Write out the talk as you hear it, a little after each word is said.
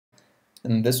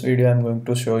In this video, I'm going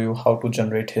to show you how to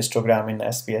generate histogram in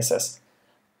SPSS.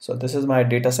 So this is my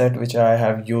dataset which I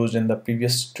have used in the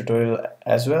previous tutorial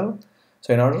as well.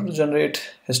 So in order to generate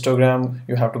histogram,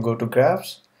 you have to go to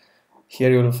graphs.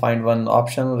 Here you will find one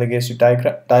option, legacy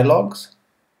dialogues,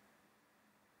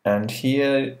 and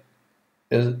here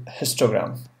is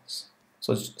histogram.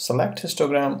 So select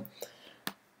histogram.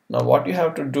 Now what you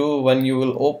have to do when you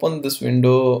will open this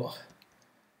window,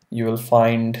 you will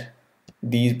find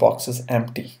these boxes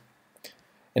empty.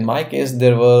 In my case,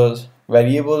 there were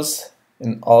variables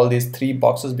in all these three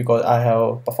boxes because I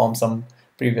have performed some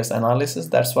previous analysis.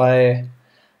 That's why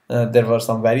there were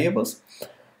some variables.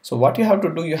 So what you have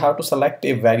to do, you have to select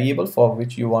a variable for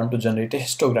which you want to generate a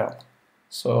histogram.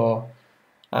 So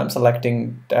I'm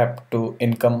selecting tab to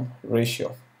income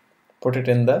ratio. Put it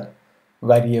in the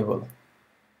variable.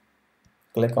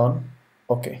 Click on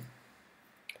OK.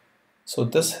 So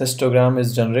this histogram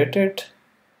is generated.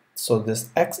 So this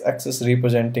x-axis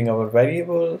representing our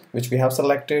variable which we have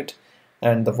selected,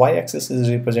 and the y-axis is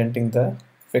representing the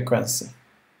frequency.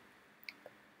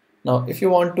 Now if you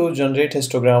want to generate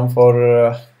histogram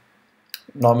for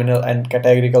nominal and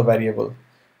categorical variable,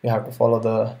 you have to follow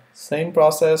the same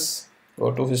process.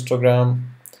 Go to histogram,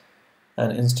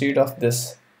 and instead of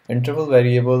this interval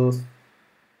variable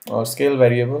or scale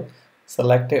variable,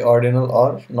 select a ordinal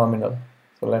or nominal.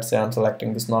 So let's say I'm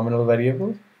selecting this nominal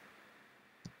variable.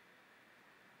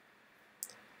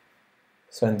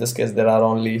 So in this case, there are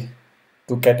only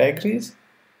two categories,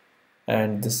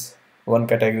 and this one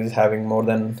category is having more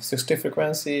than 60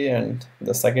 frequency, and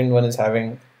the second one is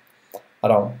having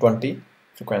around 20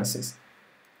 frequencies.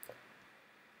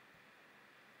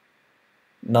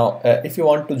 Now, if you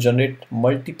want to generate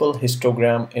multiple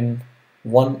histogram in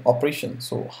one operation,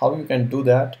 so how you can do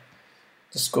that?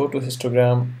 Just go to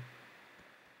histogram.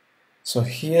 So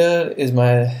here is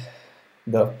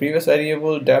the previous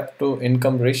variable depth to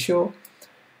income ratio.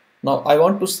 Now I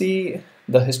want to see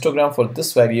the histogram for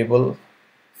this variable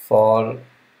for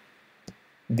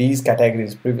these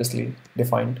categories, previously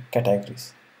defined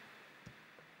categories.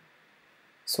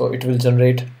 So it will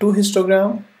generate two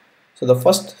histogram. So the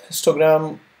first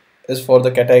histogram is for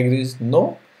the categories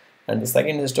no, and the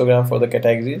second histogram for the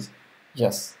categories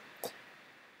yes.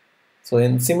 So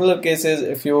in similar cases,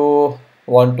 if you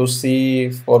want to see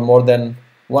for more than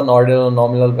one ordinal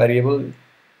nominal variable,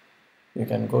 you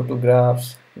can go to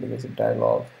graphs, legacy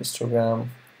dialog, histogram,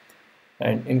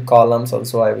 and in columns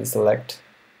also I will select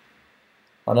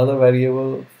another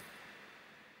variable.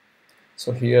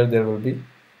 So here there will be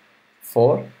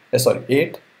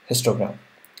 8 histogram.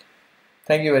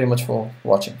 Thank you very much for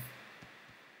watching.